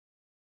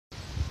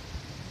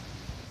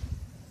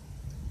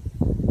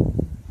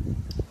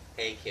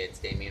Hey kids,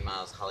 Damien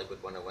Miles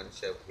Hollywood 101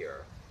 show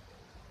here,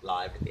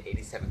 live at the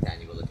 87th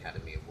Annual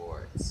Academy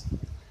Awards.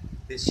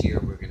 This year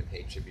we're going to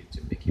pay tribute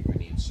to Mickey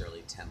Rooney and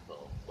Shirley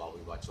Temple while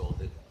we watch all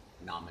the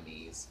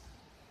nominees,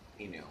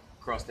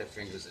 cross their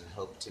fingers and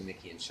hope to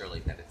Mickey and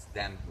Shirley that it's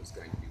them who's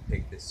going to be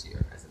picked this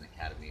year as an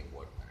Academy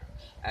Award winner.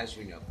 As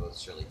you know, both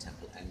Shirley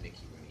Temple and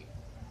Mickey Rooney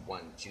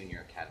won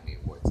Junior Academy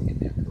Awards in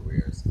their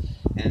careers,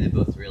 and they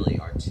both really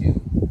are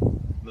two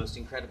most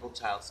incredible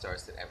child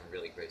stars that ever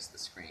really graced the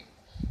screen.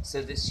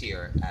 So this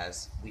year,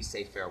 as we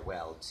say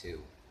farewell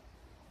to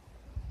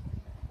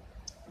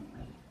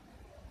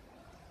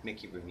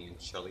Mickey Rooney and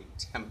Shirley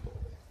Temple,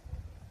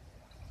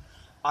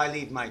 I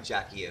leave my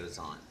Jackie O's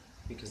on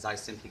because I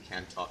simply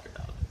can't talk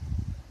about it.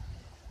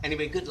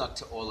 Anyway, good luck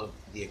to all of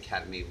the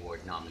Academy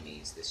Award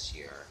nominees this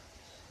year.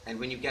 And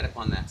when you get up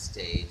on that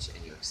stage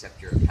and you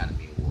accept your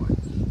Academy Award,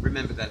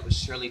 remember that it was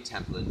Shirley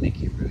Temple and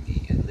Mickey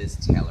Rooney and Liz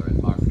Taylor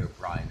and Margaret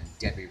O'Brien and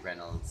Debbie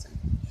Reynolds and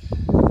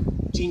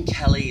Gene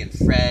Kelly and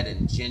Fred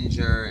and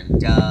Ginger and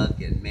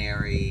Doug and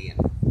Mary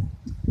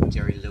and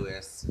Jerry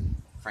Lewis and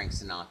Frank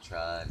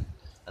Sinatra and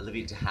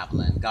Olivia de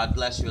Havilland. God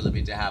bless you,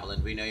 Olivia de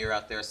Havilland. We know you're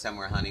out there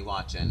somewhere, honey,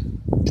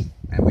 watching,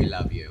 and we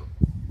love you.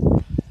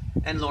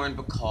 And Lauren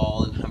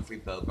Bacall and Humphrey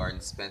Bogart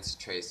and Spencer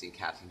Tracy and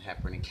Katharine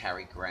Hepburn and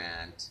Cary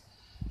Grant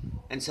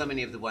and so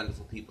many of the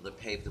wonderful people that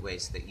paved the way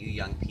so that you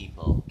young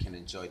people can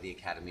enjoy the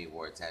Academy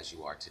Awards as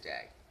you are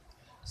today.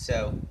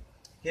 So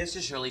here's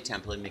to Shirley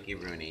Temple and Mickey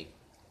Rooney,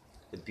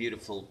 the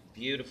beautiful,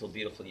 beautiful,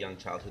 beautiful young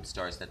childhood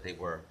stars that they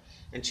were.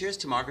 And cheers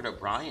to Margaret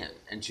O'Brien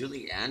and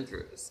Julie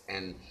Andrews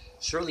and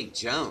Shirley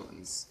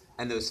Jones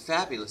and those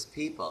fabulous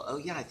people. Oh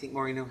yeah, I think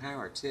Maureen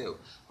O'Hara too,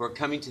 who are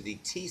coming to the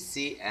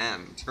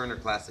TCM, Turner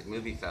Classic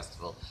Movie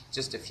Festival,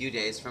 just a few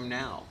days from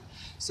now.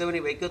 So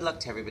anyway, good luck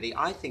to everybody.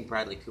 I think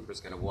Bradley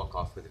Cooper's going to walk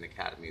off with an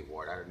Academy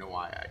Award. I don't know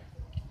why.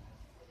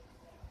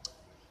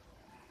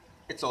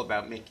 It's all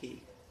about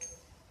Mickey.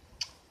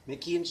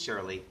 Mickey and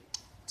Shirley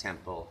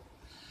Temple.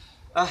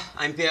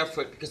 I'm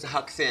barefoot because of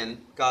Huck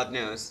Finn, God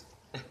knows.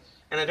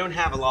 And I don't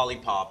have a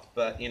lollipop,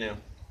 but,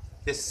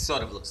 this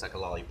sort of looks like a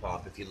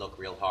lollipop if you look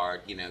real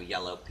hard,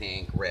 yellow,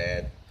 pink,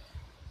 red.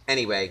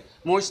 Anyway,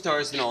 more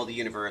stars in all the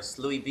universe.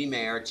 Louis B.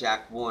 Mayer,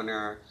 Jack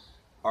Warner,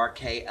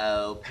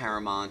 RKO,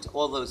 Paramount,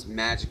 all those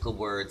magical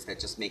words that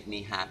just make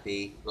me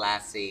happy.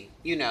 Lassie,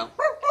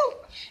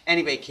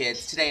 Anyway,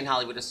 kids, today in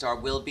Hollywood a star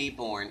will be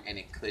born, and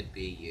it could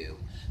be you.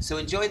 So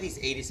enjoy these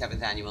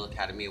 87th Annual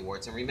Academy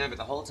Awards, and remember,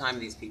 the whole time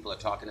these people are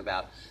talking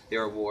about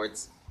their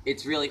awards,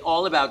 it's really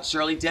all about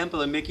Shirley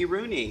Temple and Mickey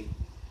Rooney.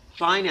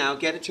 Bye now,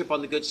 get a trip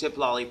on the good ship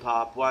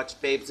Lollipop, watch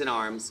Babes in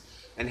Arms,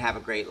 and have a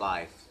great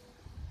life.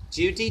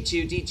 Judy,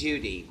 Judy,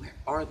 Judy, where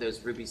are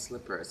those ruby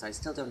slippers? I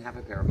still don't have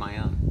a pair of my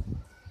own.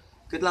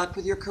 Good luck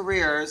with your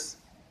careers.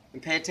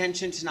 And pay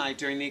attention tonight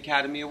during the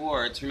Academy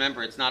Awards.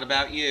 Remember, it's not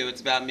about you,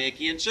 it's about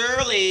Mickey and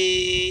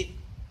Shirley.